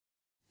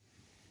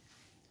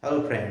Hello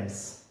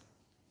friends,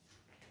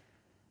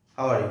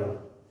 how are you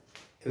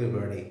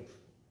everybody?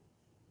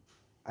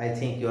 I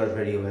think you are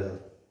very well.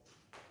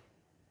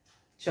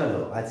 চলো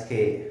আজকে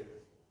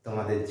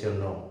তোমাদের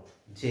জন্য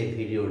যে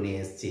ভিডিও নিয়ে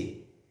এসেছি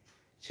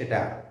সেটা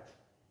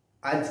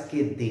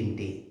আজকের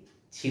দিনটি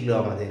ছিল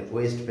আমাদের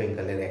ওয়েস্ট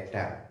বেঙ্গলের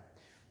একটা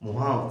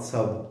মহা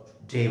উৎসব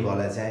ডে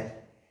বলা যায়,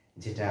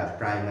 যেটা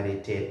প্রাইমারি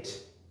টেট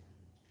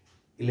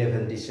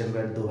 11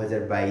 ডিসেম্বর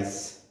 2022।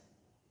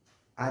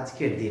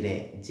 আজকের দিনে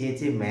যে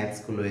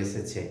ম্যাথসগুলো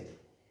এসেছে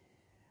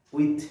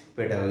উইথ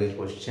পেডাগোগিক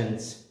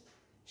কোশ্চেন্স,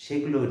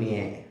 সেগুলো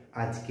নিয়ে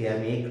আজকে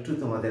আমি একটু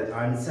তোমাদের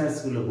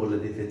আনসার্সগুলো বলে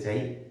দিতে চাই।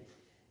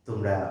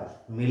 তোমরা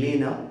মিলিয়ে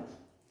নাও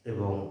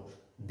এবং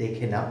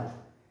দেখে নাও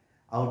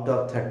out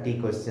of 30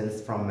 questions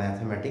from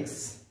mathematics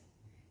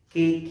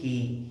কে কি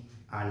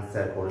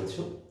আনসার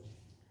করেছো।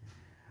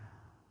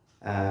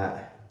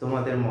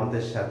 তোমাদের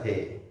মতের সাথে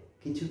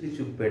কিছু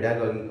কিছু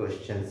পেডাগোগিক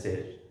কোশ্চেন্সের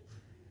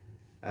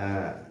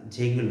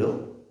যেগুলো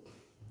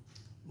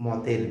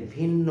মতের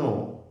ভিন্ন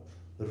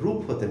রূপ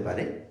হতে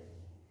পারে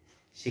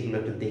সেগুলো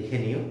একটু দেখে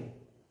নিও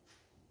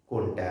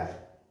কোনটা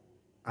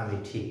আমি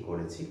ঠিক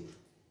করেছি।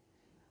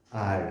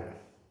 আর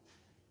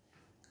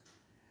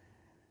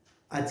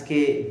আজকে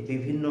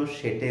বিভিন্ন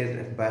সেটের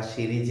বা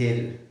সিরিজের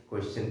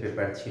কোয়েশ্চেন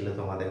পেপার ছিল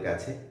তোমাদের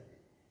কাছে।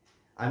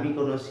 আমি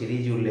কোনো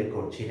সিরিজ উল্লেখ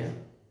করছি না,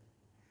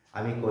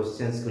 আমি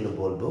কোয়েশ্চেন্সগুলো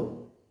বলবো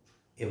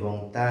এবং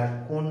তার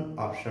কোন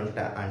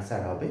অপশনটা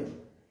আনসার হবে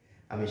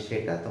আমি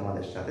সেটা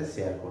তোমাদের সাথে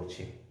শেয়ার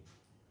করছি,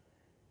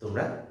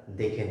 তোমরা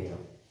দেখে নিও।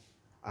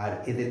 আর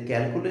এদের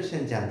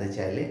ক্যালকুলেশন জানতে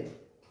চাইলে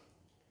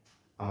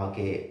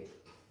আমাকে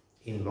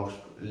ইনবক্স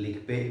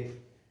লিখবে,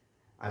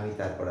 আমি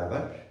তারপর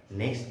আবার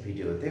নেক্সট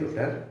ভিডিওতে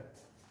ওটার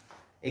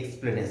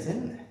এক্সপ্লেনেশন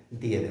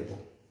দিয়ে দেব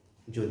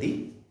যদি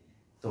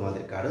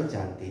তোমাদের কারো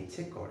জানতে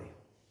ইচ্ছে করে।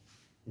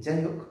 যাই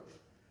হোক,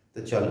 তো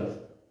চলো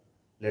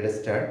লেট আস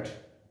স্টার্ট।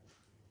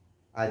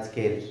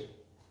 আজকের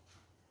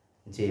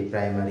যে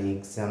প্রাইমারি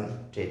এক্সাম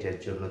টেটের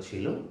জন্য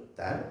ছিল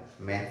তার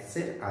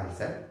ম্যাথসের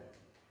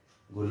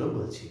আনসারগুলো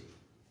বলছি।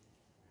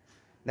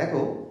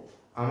 দেখো,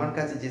 আমার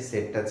কাছে যে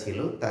সেটটা ছিল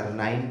তার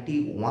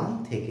 91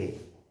 থেকে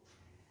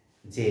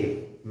যে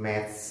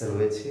ম্যাথস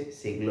রয়েছে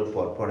সেগুলো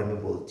পরপর আমি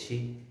বলছি।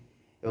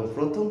 এবং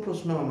প্রথম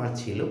প্রশ্ন আমার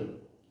ছিল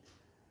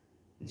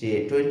যে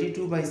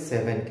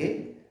 22/7কে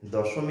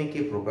দশমিকে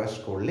প্রকাশ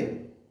করলে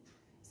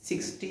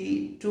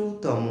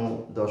 62তম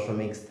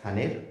দশমিক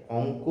স্থানের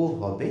অঙ্ক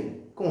হবে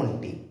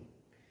কোনটি।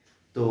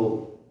 তো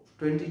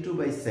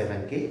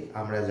 22/7কে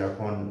আমরা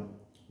যখন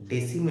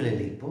ডেসিমেলে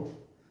লিখব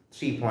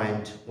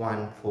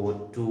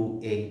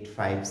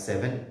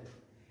 3.142857,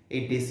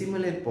 এই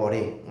ডেসিমেলের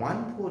পরে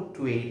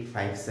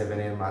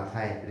 142857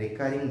 মাথায়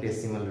রেকারিং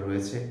ডেসিমেল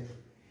রয়েছে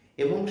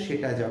এবং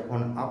সেটা যখন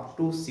আপ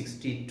টু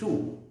 62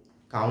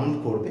 কাউন্ট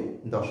করবে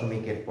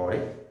দশমিকের পরে,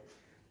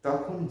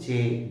 তখন যে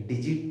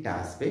ডিজিটটা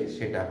আসবে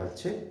সেটা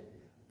হচ্ছে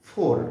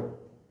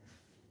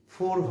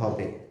 4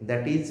 হবে,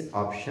 that is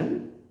option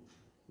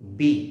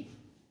B.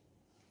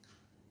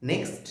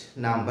 Next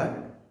number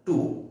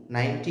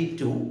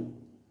 292,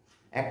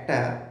 একটা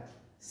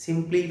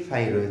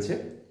সিম্পলিফাই রয়েছে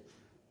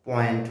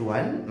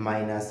 0.1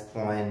 মাইনাস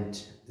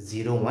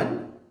 0.01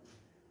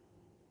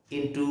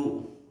 ইন্টু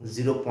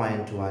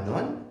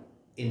 0.11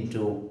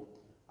 ইন্টু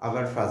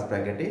আবার ফার্স্ট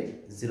ব্র্যাকেটে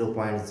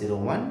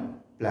 0.01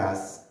 প্লাস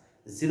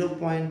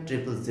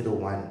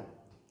 0.0001।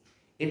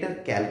 এটার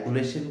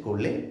ক্যালকুলেশন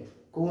করলে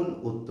কোন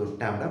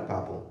উত্তরটা আমরা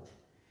পাবো?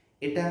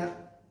 এটা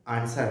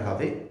আনসার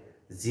হবে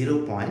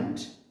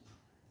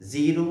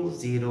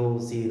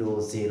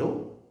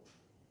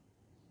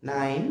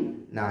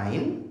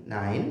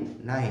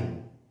 0.0000999,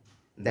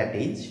 that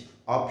is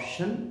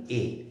option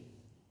A,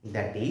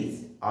 that is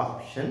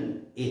option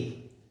A.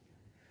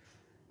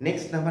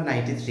 Next number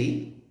 93,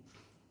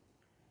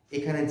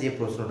 এখানে যে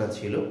প্রশ্নটা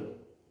ছিল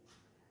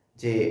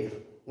যে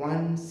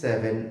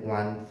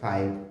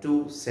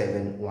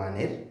 1715271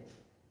 এর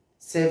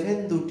 7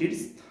 দুটির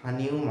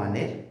স্থানীয়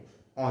মানের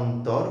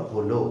অন্তর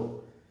হলো,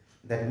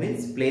 that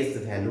means place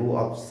value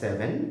of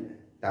 7,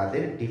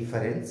 তাদের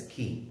ডিফারেন্স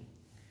কি।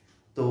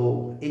 তো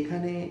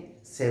এখানে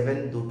 7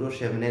 দুটো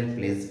 7-এর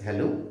প্লেস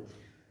ভ্যালু,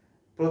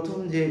 প্রথম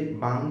যে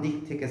বাম দিক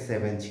থেকে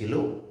 7 ছিল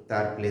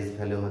তার প্লেস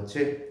ভ্যালু হচ্ছে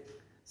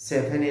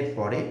 7-এর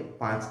পরে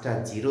 5টা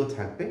 0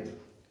 থাকবে,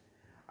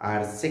 আর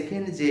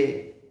সেকেন্ড যে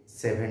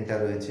 7টা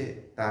রয়েছে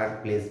তার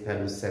প্লেস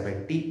ভ্যালু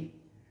 70,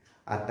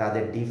 আর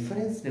তাদের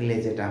ডিফারেন্স নিলে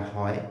যেটা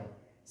হয়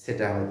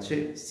সেটা হচ্ছে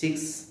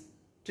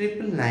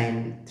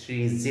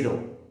 6,99930,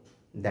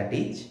 that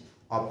is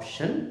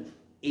option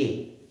A.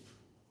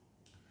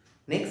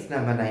 Next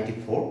number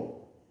 94,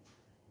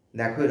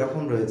 দেখো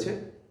এরকম রয়েছে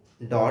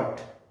ডট,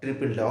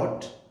 ট্রিপল ডট,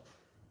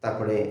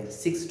 তারপরে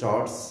 6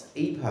 ডটস,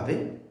 এইভাবে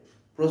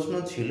প্রশ্ন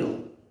ছিল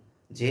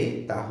যে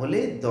তাহলে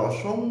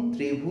দশম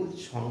ত্রিভুজ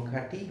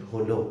সংখ্যাটি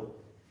হলো,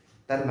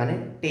 তার মানে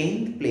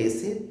 10th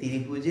প্লেসে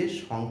ত্রিভুজের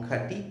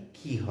সংখ্যাটি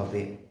কি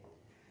হবে।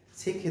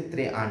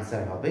 সেক্ষেত্রে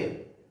আনসার হবে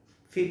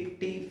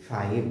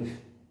 55,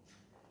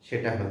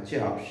 সেটা হচ্ছে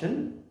অপশন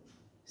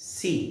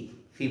সি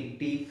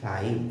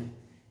 55।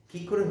 কি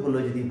করে হলো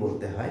যদি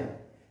বলতে হয়,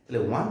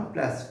 তাহলে 1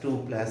 plus 2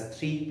 plus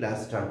 3 plus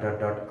dot dot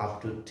dot up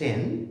to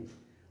 10,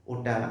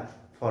 ওটা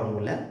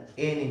formula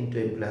n into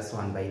n plus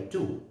 1 by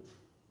 2,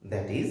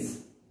 that is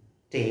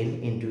 10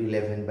 into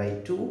 11 by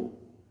 2,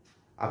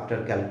 after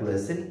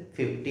calculation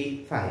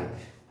 55,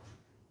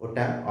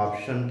 ওটা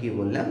অপশন কি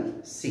বললাম,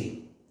 C.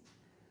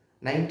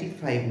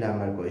 95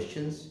 number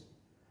questions,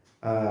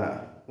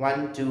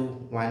 1 2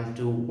 1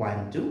 2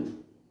 1 2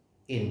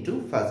 into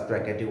first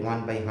bracket 1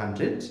 by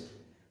 100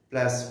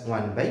 plus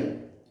 1 by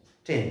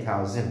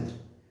 10,000,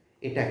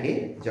 এটাকে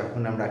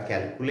যখন আমরা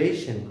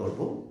ক্যালকুলেশন করব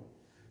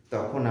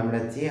তখন আমরা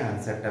যে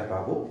আনসারটা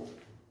পাবো,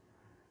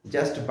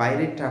 জাস্ট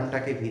বাইরের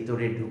টার্মটাকে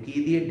ভিতরে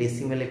ঢুকিয়ে দিয়ে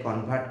ডেসিমেলে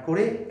কনভার্ট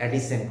করে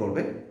অ্যাডিশন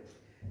করবে,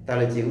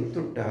 তাহলে যে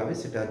উত্তরটা হবে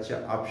সেটা হচ্ছে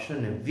অপশন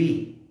ভি,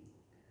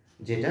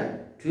 যেটা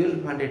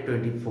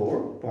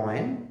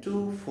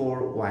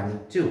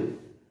 1224.2412,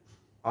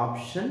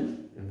 অপশন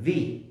ভি,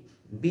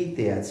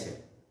 বিতে আছে।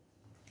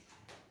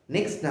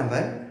 নেক্সট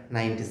নাম্বার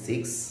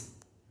 96,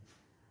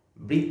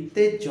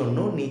 বৃত্তের জন্য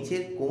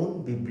নিচের কোন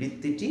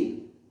বিবৃতিটি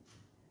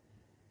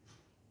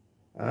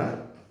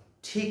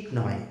ঠিক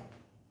নয়,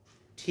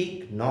 ঠিক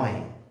নয়?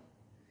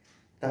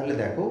 তাহলে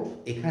দেখো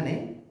এখানে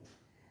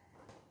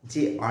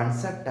যে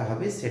আনসারটা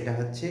হবে সেটা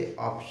হচ্ছে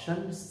অপশন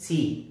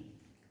সি।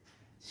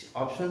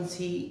 অপশন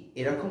সি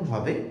এরকম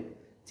হবে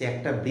যে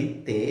একটা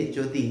বৃত্তে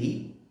যদি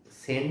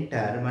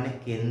সেন্টার মানে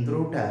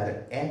কেন্দ্রটার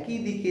একই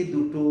দিকে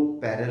দুটো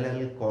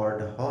প্যারালাল কর্ড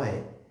হয়,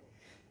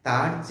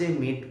 তার যে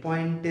মিড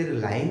পয়েন্টের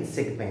লাইন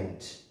সেগমেন্ট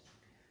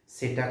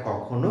সেটা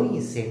কখনোই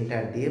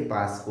সেন্টার দিয়ে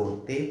পাস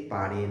করতে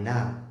পারে না।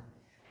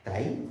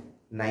 তাই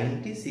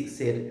 96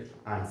 এর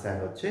আনসার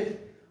হচ্ছে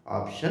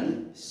অপশন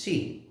সি।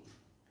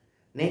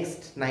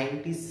 নেক্সট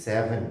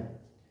 97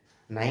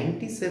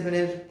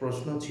 এর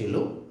প্রশ্ন ছিল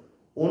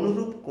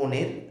অনুরূপ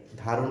কোণের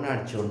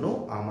ধারণার জন্য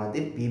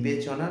আমাদের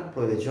বিবেচনার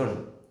প্রয়োজন।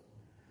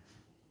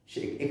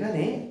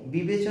 এখানে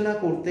বিবেচনা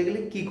করতে গেলে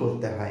কি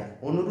করতে হয়?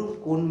 অনুরূপ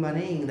কোণ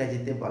মানে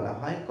ইংরেজিতে বলা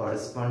হয়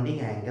করসপন্ডিং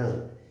অ্যাঙ্গেল।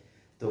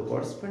 তো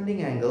করসপন্ডিং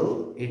অ্যাঙ্গেল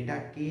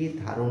এটাকে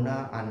ধারণা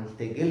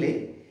আনতে গেলে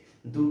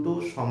দুটো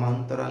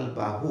সমান্তরাল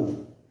বাহু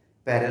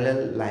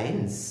প্যারালাল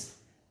লাইন্স,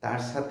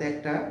 তার সাথে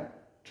একটা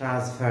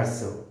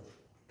ট্রান্সভার্সও,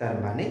 তার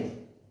মানে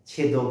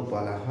ছেদক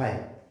বলা হয়।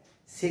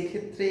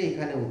 সেক্ষেত্রে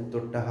এখানে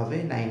উত্তরটা হবে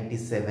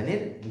 97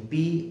 এর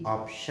B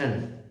option,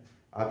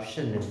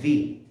 option B.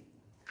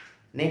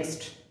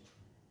 Next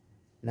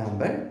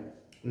number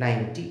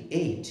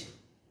 98,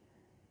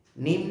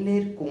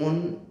 নিম্নের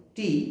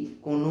কোনটি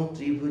কোনো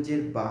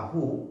ত্রিভুজের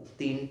বাহু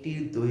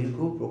তিনটির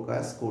দৈর্ঘ্য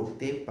প্রকাশ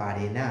করতে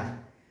পারে না?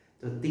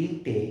 তো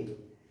তিনটে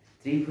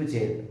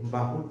ত্রিভুজের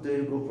বাহুর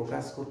দৈর্ঘ্য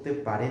প্রকাশ করতে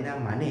পারে না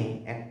মানে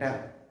একটা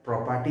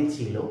প্রপার্টি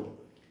ছিল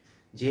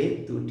যে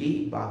দুটি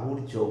বাহুর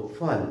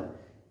যোগফল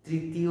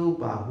তৃতীয়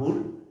বাহুর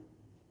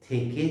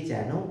থেকে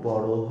যেন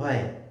বড়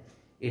হয়,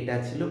 এটা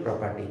ছিল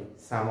property.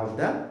 Some of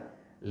the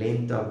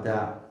length of the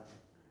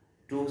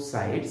two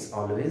sides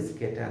always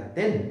greater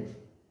than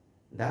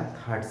the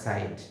third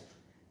side.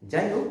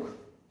 যাই হোক,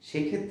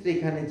 সেক্ষেত্রে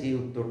এখানে যে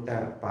উত্তরটা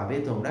পাবে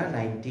তোমরা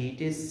 98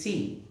 এর সি,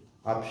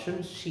 অপশন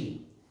সি,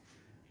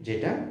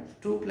 যেটা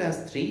 2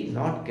 + 3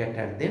 নট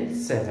গ্রেটার দেন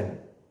 7।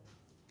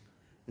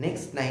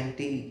 নেক্সট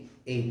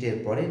 98 এর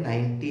পরে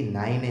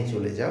 99-এ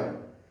চলে যাও।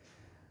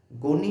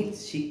 গণিত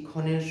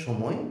শিক্ষণের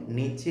সময়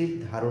নিচের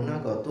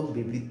ধারণাগত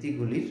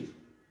বিবৃতিগুলির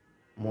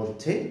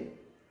মধ্যে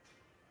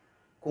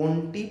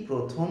কোনটি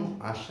প্রথম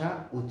আসা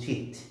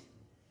উচিত?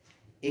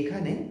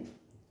 এখানে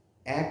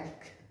এক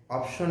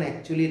অপশন,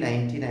 অ্যাকচুয়ালি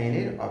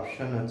 99-এর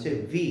অপশন হচ্ছে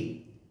ভি।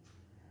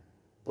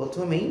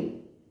 প্রথমেই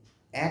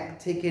 1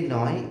 থেকে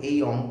 9 এই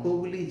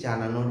অঙ্কগুলি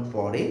জানানোর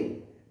পরে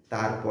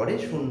তারপরে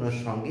শূন্যর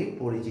সঙ্গে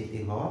পরিচিতি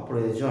হওয়া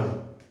প্রয়োজন।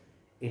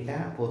 এটা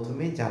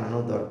প্রথমে জানানো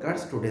দরকার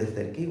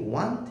স্টুডেন্টসদেরকে।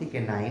 1 থেকে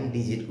 9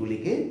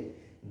 ডিজিটগুলিকে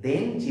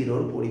দেন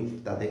 0-র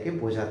তাদেরকে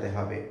বোঝাতে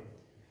হবে,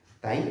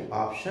 তাই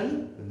অপশন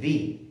ভি।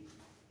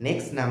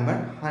 নেক্সট নাম্বার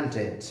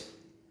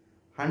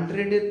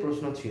 100-এর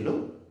প্রশ্ন ছিল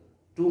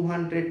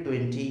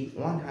 220,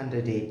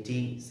 180,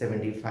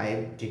 75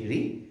 ডিগ্রি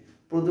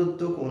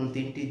প্রদত্ত কোণ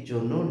তিনটির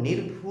জন্য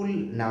নির্ভুল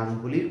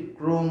নামগুলির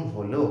ক্রম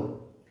হলো।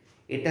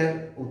 এটার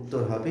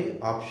উত্তর হবে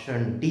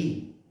অপশন ডি,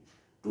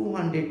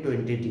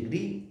 220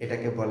 ডিগ্রি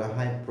এটাকে বলা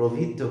হয়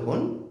প্রবৃদ্ধ কোণ,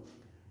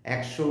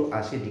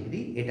 180 ডিগ্রি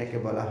এটাকে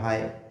বলা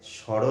হয়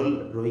সরল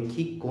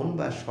রৈখিক কোণ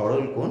বা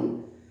সরল কোণ,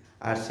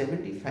 আর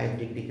 75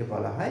 ডিগ্রিকে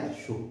বলা হয়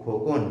সূক্ষ্ম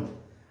কোণ।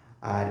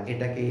 আর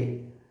এটাকে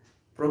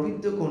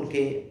প্রবৃদ্ধ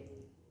কোণকে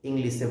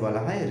ইংলিশে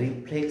বলা হয়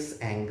রিফ্লেক্স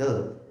অ্যাঙ্গেল,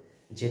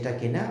 যেটা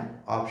কিনা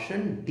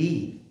অপশন ডি,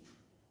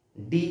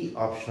 ডি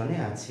অপশনে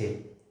আছে।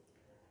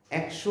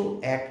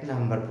 101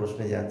 নাম্বার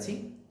প্রশ্নে যাচ্ছি।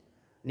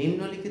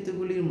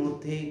 নিম্নলিখিতগুলির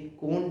মধ্যে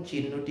কোন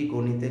চিহ্নটি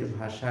গণিতের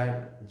ভাষার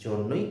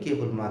জন্যই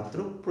কেবলমাত্র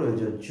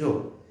প্রযোজ্য?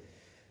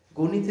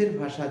 গণিতের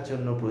ভাষার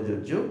জন্য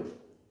প্রযোজ্য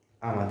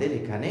আমাদের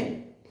এখানে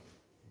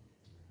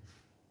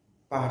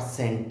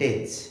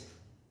পার্সেন্টেজ,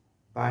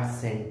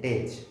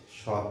 পার্সেন্টেজ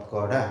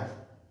শতকরা,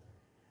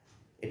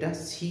 এটা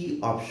সি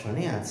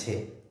অপশনে আছে।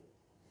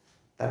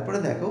 তারপরে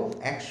দেখো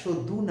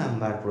 102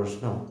 নাম্বার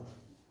প্রশ্ন,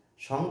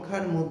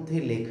 সংখ্যার মধ্যে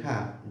লেখা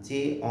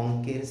যে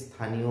অঙ্কের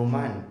স্থানীয়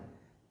মান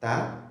তা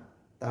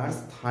তার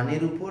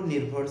স্থানের উপর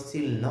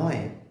নির্ভরশীল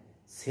নয়,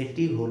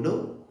 সেটি হলো,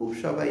 খুব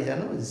সবাই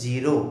জানো,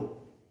 জিরো।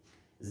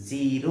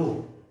 জিরো।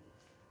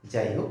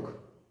 যাই হোক,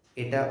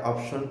 এটা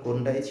অপশন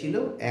কোনটাই ছিল?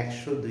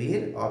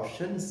 102-এর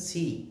অপশন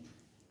সি।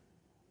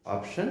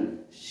 Option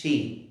C.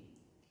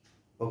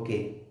 ওকে,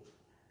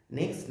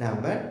 নেক্সট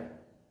নাম্বার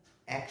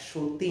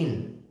 103।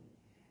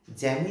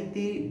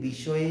 জ্যামিতি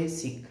বিষয়ে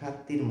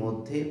শিক্ষার্থীর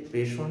মধ্যে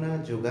প্রেরণা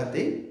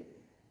যোগাতে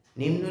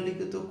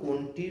নিম্নলিখিত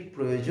কোনটির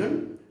প্রয়োজন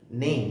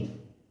নেই?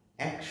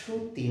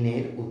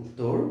 103-এর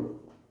উত্তর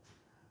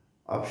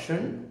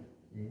অপশন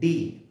ডি,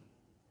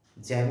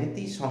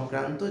 জ্যামিতি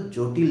সংক্রান্ত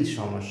জটিল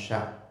সমস্যা।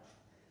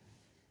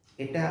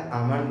 এটা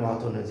আমার মত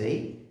অনুযায়ী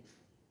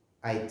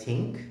আই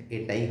থিঙ্ক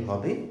এটাই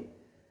হবে,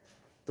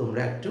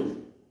 তোমরা একটু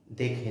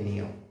দেখে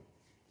নিও।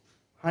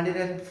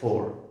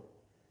 104।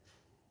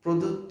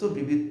 প্রদত্ত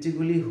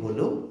বিবৃতিগুলি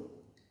হলো,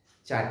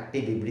 4টে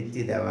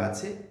বিবৃতি দেওয়া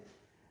আছে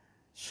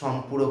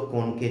সম্পূরক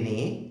কোণকে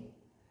নিয়ে।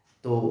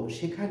 তো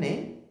সেখানে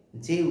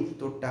যে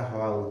উত্তরটা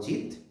হওয়া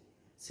উচিত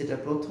সেটা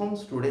প্রথম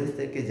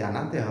স্টুডেন্টসদেরকে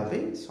জানাতে হবে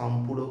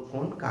সম্পূরক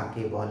কোণ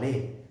কাকে বলে।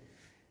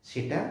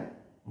 সেটা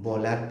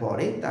বলার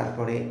পরে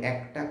তারপরে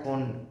একটা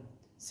কোণ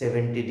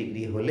 70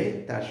 ডিগ্রি হলে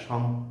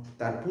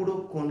তার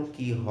পূরক কোণ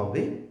কী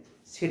হবে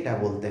সেটা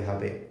বলতে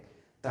হবে।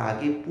 তা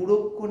আগে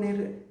পূরক কোণের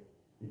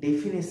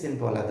ডেফিনেশন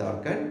বলা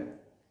দরকার,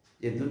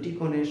 যে দুটি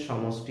কোণের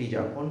সমষ্টি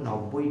যখন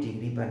 90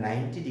 ডিগ্রি বা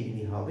 90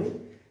 ডিগ্রি হবে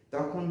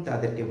তখন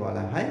তাদেরকে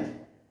বলা হয়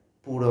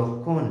পূরক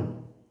কোণ।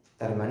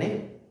 তার মানে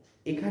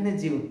এখানে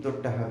যে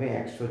উত্তরটা হবে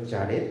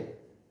 104-এর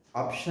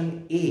option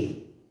A,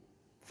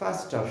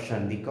 first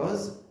option, because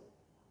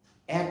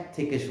 1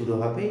 থেকে শুরু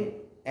হবে,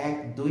 1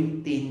 2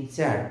 3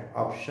 4,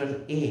 অপশন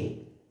এ।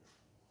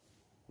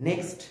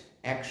 নেক্সট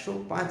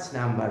 105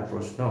 নাম্বার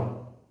প্রশ্ন।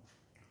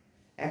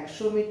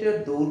 100 মিটার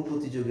দৌড়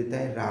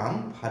প্রতিযোগিতায় রাম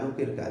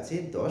ফারুকের কাছে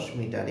 10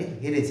 মিটারে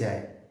হেরে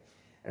যায়।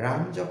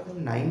 রাম যখন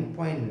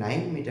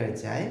 9.9 মিটার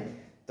যায়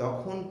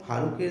তখন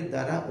ফারুকের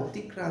দ্বারা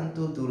অতিক্রান্ত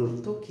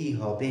দূরত্ব কি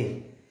হবে?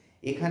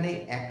 এখানে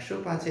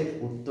 105-এর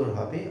উত্তর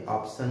হবে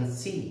অপশন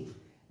সি,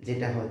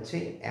 যেটা হচ্ছে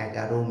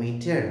 11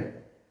 metre.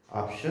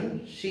 Option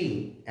C,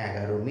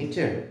 11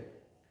 metre.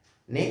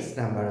 Next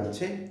number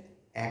হচ্ছে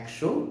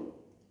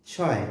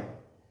 106।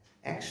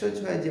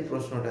 106 যে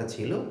প্রশ্নটা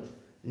ছিল,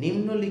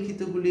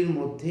 নিম্নলিখিতগুলির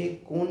মধ্যে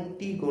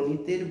কোনটি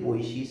গণিতের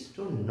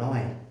বৈশিষ্ট্য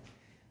নয়?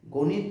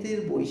 গণিতের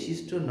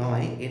বৈশিষ্ট্য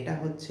নয়, এটা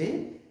হচ্ছে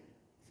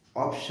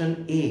অপশন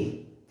এ,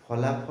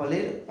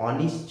 ফলাফলের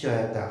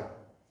অনিশ্চয়তা।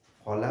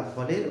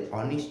 ফলাফলের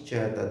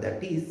অনিশ্চয়তা,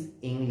 দ্যাট ইজ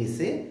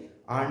ইংলিশে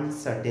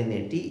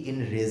আনসার্টেনিটি ইন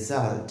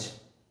রেজাল্ট।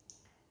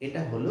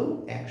 এটা হলো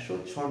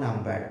 106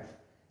 নাম্বার।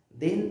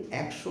 দেন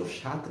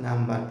 107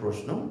 নাম্বার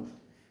প্রশ্ন।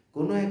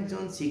 কোনো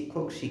একজন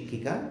শিক্ষক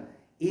শিক্ষিকা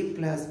a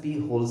plus B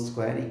whole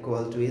square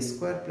equal to a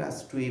square plus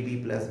 2ab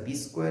plus B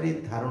স্কোয়ারের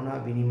ধারণা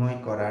বিনিময়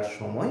করার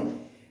সময়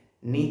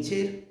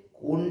নিচের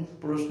কোন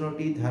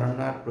প্রশ্নটি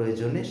ধারণার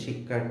প্রয়োজনে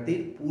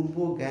শিক্ষার্থীর পূর্ব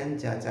জ্ঞান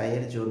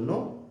যাচাইয়ের জন্য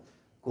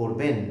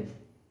করবেন?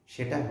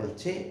 সেটা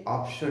হচ্ছে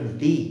option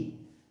D,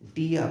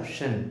 D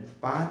option,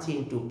 5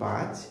 ×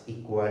 5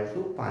 equal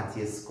to 5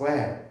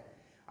 square.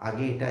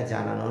 আগে এটা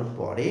জানানোর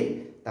পরে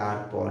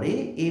তারপরে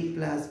a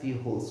plus B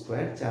whole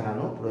square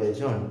জানানো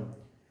প্রয়োজন।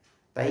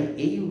 তাই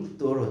এই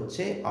উত্তর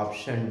হচ্ছে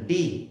অপশন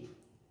ডি।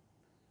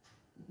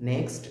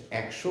 নেক্সট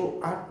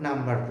 108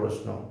 নাম্বার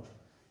প্রশ্ন।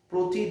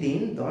 প্রতিদিন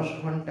 10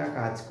 ঘন্টা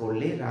কাজ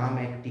করলে রাম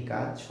একটি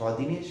কাজ 6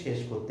 দিনে শেষ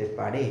করতে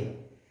পারে।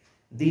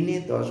 দিনে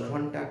 10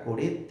 ঘন্টা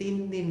করে 3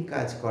 দিন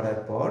কাজ করার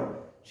পর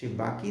সে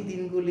বাকি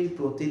দিনগুলি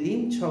প্রতিদিন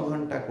 6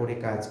 ঘন্টা করে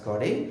কাজ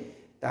করে,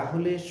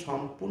 তাহলে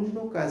সম্পূর্ণ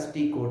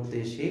কাজটি করতে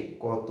সে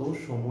কত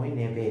সময়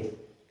নেবে?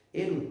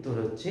 এর উত্তর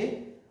হচ্ছে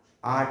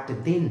 8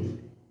 দিন,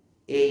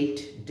 8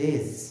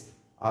 days.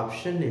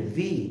 Option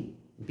B,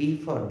 B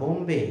for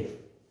Bombay.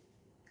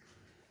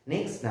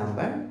 Next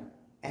number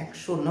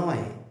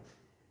 109।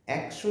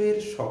 100 এর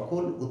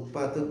সকল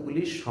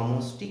উৎপাদকগুলির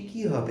সমষ্টি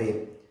কি হবে?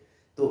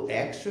 তো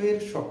 100 এর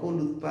সকল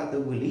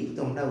উৎপাদকগুলি,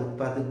 তোমরা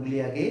উৎপাদকগুলি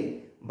আগে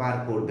বার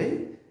করবে,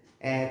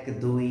 1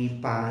 2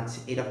 5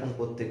 এরকম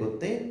করতে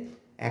করতে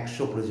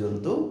 100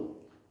 পর্যন্ত।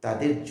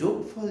 তাদের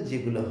যোগফল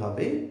যেগুলো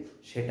হবে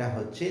সেটা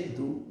হচ্ছে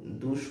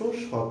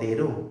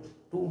 217,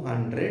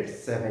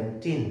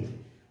 217,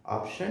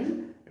 অপশন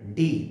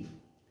ডি।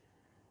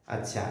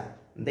 আচ্ছা,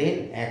 দেন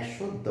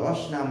 110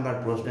 নাম্বার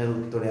প্রশ্নের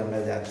উত্তরে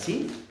আমরা যাচ্ছি।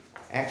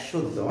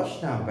 110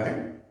 নাম্বার,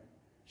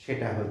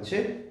 সেটা হচ্ছে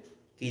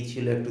কি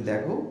ছিল একটু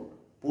দেখো।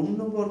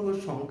 পূর্ণবর্গ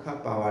সংখ্যা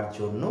পাওয়ার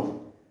জন্য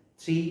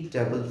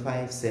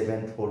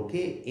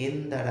 35574-কে n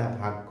দ্বারা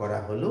ভাগ করা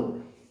হলো,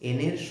 n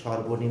এর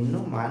সর্বনিম্ন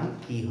মান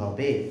কি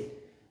হবে?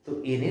 তো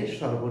n এর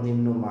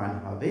সর্বনিম্ন মান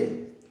হবে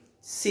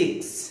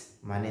 6,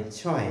 মানে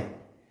 6,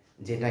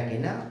 যেটা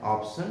কিনা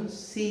অপশন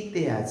সি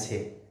তে আছে,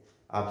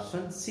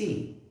 অপশন সি।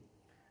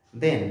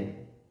 দেন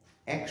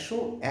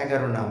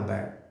 111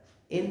 নাম্বার।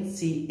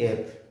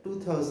 NCF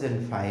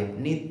 2005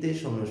 নির্দেশ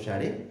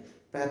অনুসারে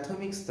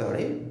প্রাথমিক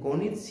স্তরে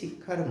গণিত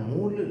শিক্ষার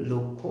মূল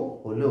লক্ষ্য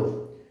হলো।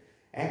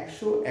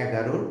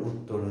 111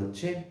 উত্তর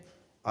হচ্ছে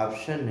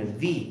option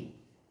B,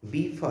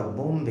 B for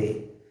Bombay,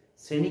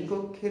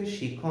 শ্রেণীকক্ষের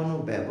শিখন ও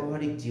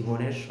ব্যবহারিক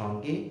জীবনের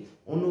সঙ্গে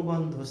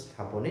অনুবন্ধ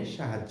স্থাপনে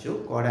সাহায্য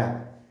করা।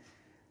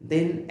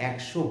 দেন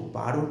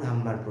 112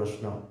 নাম্বার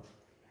প্রশ্ন।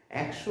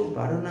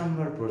 112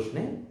 নাম্বার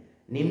প্রশ্নে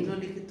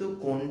নিম্নলিখিত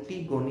কোনটি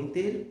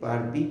গণিতের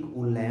পার্বিক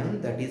মূল্যায়ন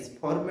দ্যাট ইজ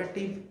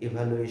ফরম্যাটিভ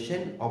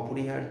ইভ্যালুয়েশন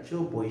অপরিহার্য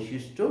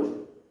বৈশিষ্ট্য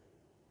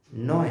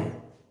নয়?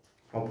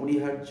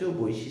 অপরিহার্য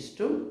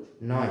বৈশিষ্ট্য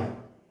নয়।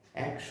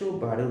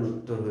 112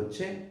 উত্তর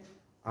হচ্ছে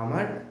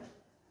আমার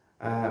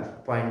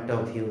পয়েন্ট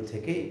অফ ভিউ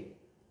থেকে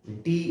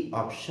ডি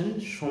অপশন,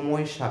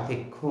 সময়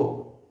সাপেক্ষ।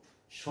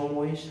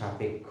 সময়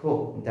সাপেক্ষ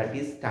that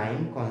is time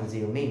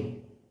consuming.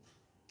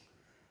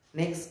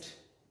 Next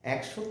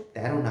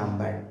 113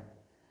 number,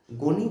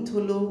 গণিত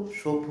হলো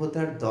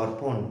সভ্যতার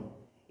দর্পণ,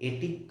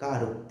 এটি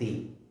কার উক্তি?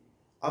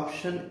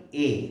 Option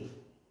A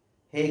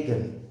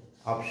Hegel,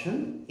 option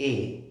A.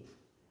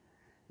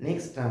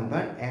 Next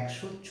number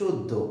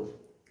 114।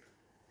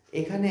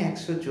 এখানে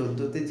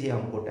 114তে যে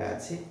অঙ্কটা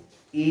আছে,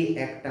 এ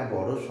একটা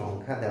বড়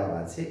সংখ্যা দেওয়া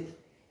আছে,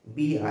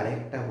 বি আর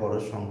একটা বড়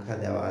সংখ্যা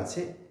দেওয়া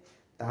আছে,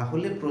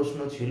 তাহলে প্রশ্ন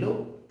ছিল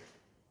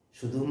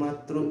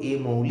শুধুমাত্র এ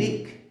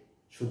মৌলিক,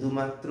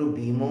 শুধুমাত্র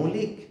বি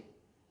মৌলিক,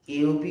 এ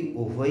ও বি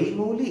উভয়ই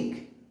মৌলিক?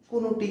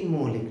 কোনোটি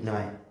মৌলিক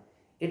নয়।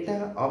 এটা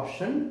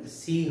অপশন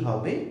সি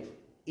হবে,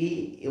 এ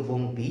এবং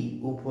বি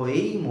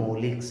উভয়ই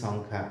মৌলিক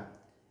সংখ্যা।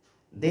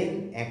 দেন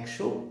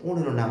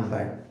 115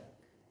 নাম্বার,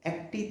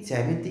 একটি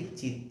জ্যামিতিক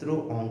চিত্র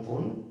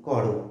অঙ্কন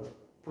করো।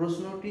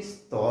 প্রশ্নটির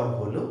স্তর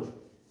হলো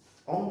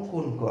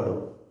অঙ্কন করো।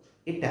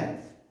 এটা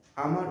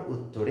আমার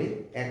উত্তরে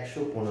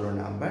 115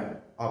 নাম্বার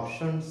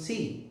অপশন সি,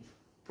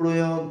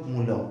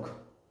 প্রয়োগমূলক।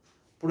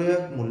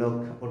 প্রয়োগমূলক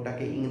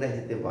ওটাকে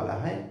ইংরেজিতে বলা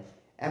হয়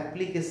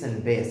অ্যাপ্লিকেশন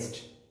বেসড,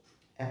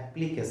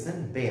 অ্যাপ্লিকেশন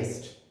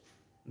বেসড।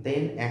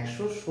 দেন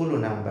 116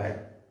 নাম্বার,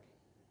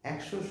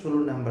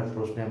 116 নাম্বার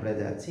প্রশ্নে আমরা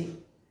যাচ্ছি,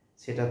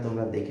 সেটা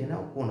তোমরা দেখে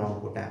নাও কোন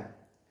অঙ্কটা।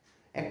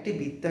 একটি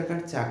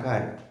বৃত্তাকার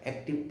চাকার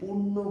একটি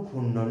পূর্ণ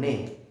ঘূর্ণনে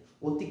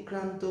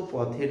অতিক্রান্ত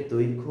পথের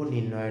দৈর্ঘ্য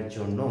নির্ণয়ের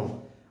জন্য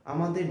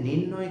আমাদের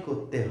নির্ণয়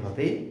করতে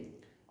হবে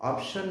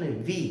অপশন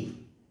বি,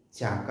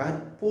 চাকার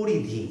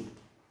পরিধি।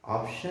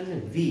 অপশন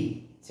বি,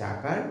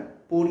 চাকার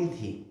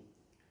পরিধি।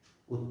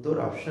 উত্তর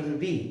অপশন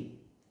বি।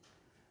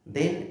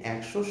 দেন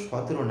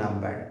 117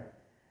 নাম্বার,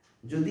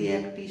 যদি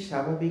একটি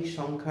স্বাভাবিক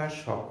সংখ্যার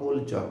সকল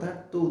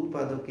যথার্থ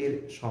উৎপাদকের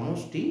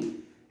সমষ্টি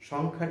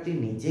সংখ্যাটি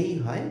নিজেই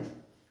হয়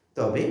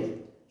তবে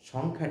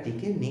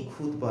সংখ্যাটিকে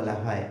নিখুঁত বলা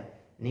হয়।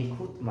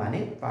 নিখুঁত মানে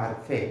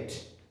পারফেক্ট।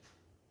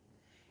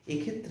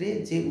 এক্ষেত্রে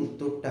যে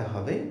উত্তরটা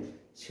হবে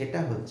সেটা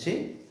হচ্ছে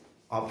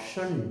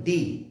অপশন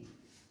ডি,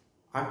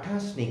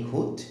 28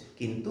 নিখুঁত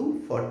কিন্তু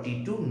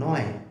 42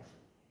 নয়।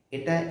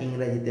 এটা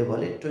ইংরেজিতে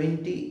বলে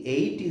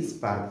 28 is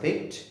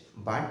perfect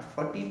but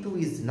 42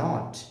 is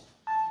not.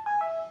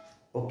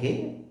 Okay,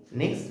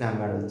 next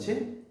number হচ্ছে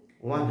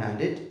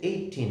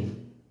 118।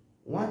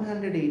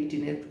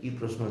 118 এর কি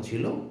প্রশ্ন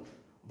ছিল?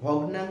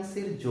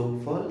 ভগ্নাংশের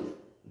যোগফল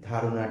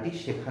ধারণাটি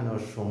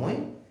শেখানোর সময়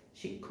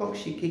শিক্ষক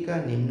শিক্ষিকা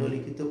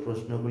নিম্নলিখিত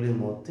প্রশ্নগুলির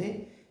মধ্যে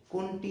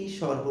কোনটি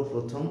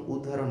সর্বপ্রথম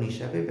উদাহরণ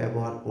হিসাবে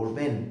ব্যবহার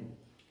করবেন?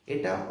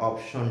 এটা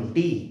অপশন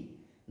ডি,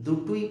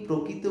 দুটোই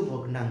প্রকৃত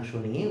ভগ্নাংশ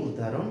নিয়ে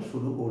উদাহরণ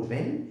শুরু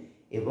করবেন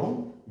এবং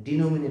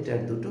ডিনোমিনেটর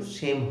দুটো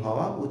সেম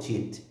হওয়া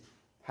উচিত,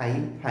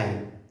 5 5,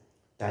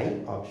 তাই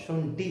অপশন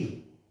ডি।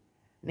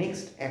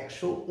 নেক্সট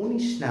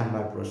 119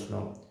 নাম্বার প্রশ্ন,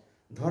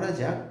 ধরা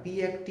যাক পি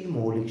একটি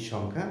মৌলিক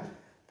সংখ্যা,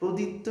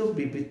 প্রদত্ত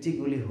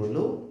বিবৃতিগুলি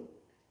হলো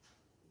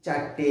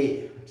চারটে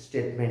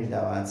স্টেটমেন্ট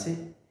দেওয়া আছে।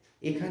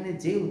 এখানে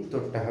যে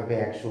উত্তরটা হবে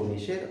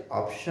 119-এর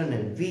অপশন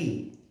বি,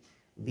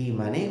 বি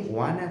মানে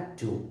 1 আর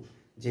 2,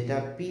 যেটা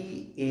পি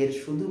এর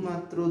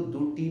শুধুমাত্র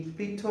দুটি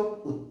পৃথক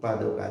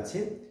উৎপাদক আছে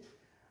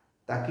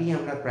তাকেই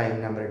আমরা প্রাইম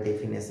নাম্বার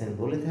ডেফিনেশন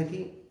বলে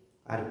থাকি।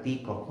 আর পি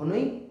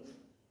কখনোই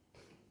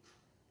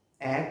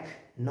এক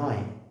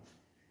নয়,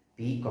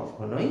 পি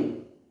কখনোই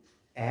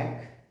এক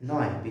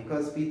নয়,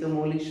 বিকজ পি তো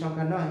মৌলিক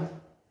সংখ্যা নয়।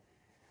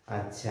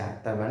 আচ্ছা,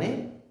 তার মানে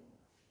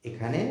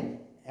এখানে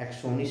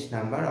 119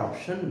 নাম্বার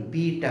অপশন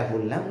বিটা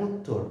বললাম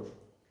উত্তর।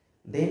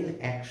 দেন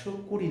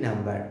 120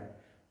 নাম্বার,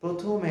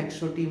 প্রথম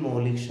 100টি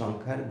মৌলিক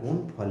সংখ্যার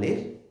গুণফলের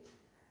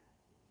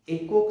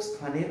একক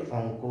স্থানের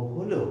অঙ্ক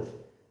হলো,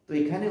 তো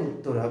এখানে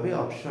উত্তর হবে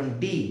অপশন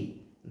ডি,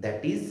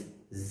 দ্যাট ইজ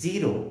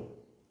 0।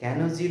 কেন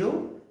 0?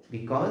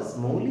 বিকজ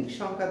মৌলিক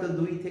সংখ্যা তো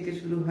 2 থেকে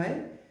শুরু হয়,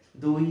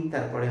 2,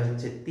 তারপরে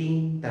হচ্ছে 3,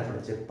 তারপরে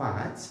হচ্ছে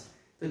 5।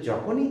 তো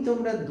যখনই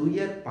তোমরা 2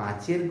 আর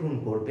 5-এর গুণ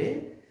করবে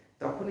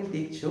তখনই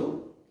দেখছো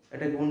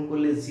এটা গুণ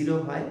করলে 0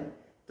 হয়।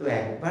 তো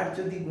একবার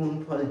যদি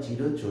গুণফল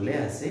 0 চলে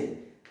আসে,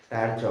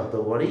 তার যত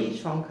বড়ই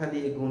সংখ্যা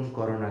দিয়ে গুণ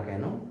করো না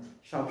কেন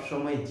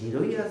সবসময়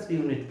 0ই আসবে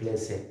ইউনিট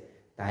প্লেসে।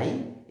 তাই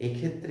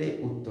এক্ষেত্রে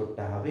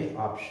উত্তরটা হবে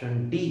অপশন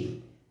ডি,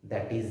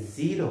 দ্যাট ইজ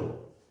 0।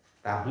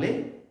 তাহলে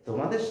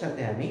তোমাদের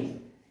সাথে আমি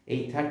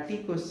এই 30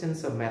 questions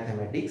of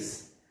mathematics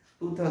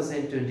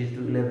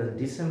 2022-11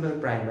 December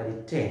primary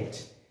TET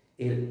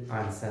এর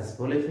আনসার্স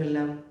বলে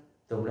ফেললাম।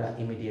 তোমরা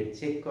ইমিডিয়েট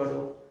চেক করো,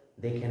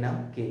 দেখে নাও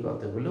কে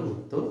কতগুলো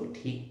উত্তর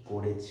ঠিক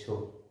করেছো।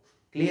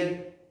 ক্লিয়ার?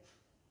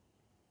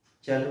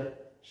 চলো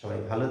সবাই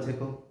ভালো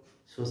থেকো,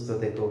 সুস্থ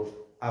থেকো,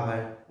 আবার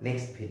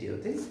নেক্সট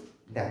ভিডিওতে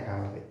দেখা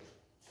হবে।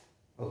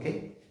 ওকে,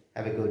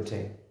 হ্যাভ এ গুড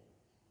ডে।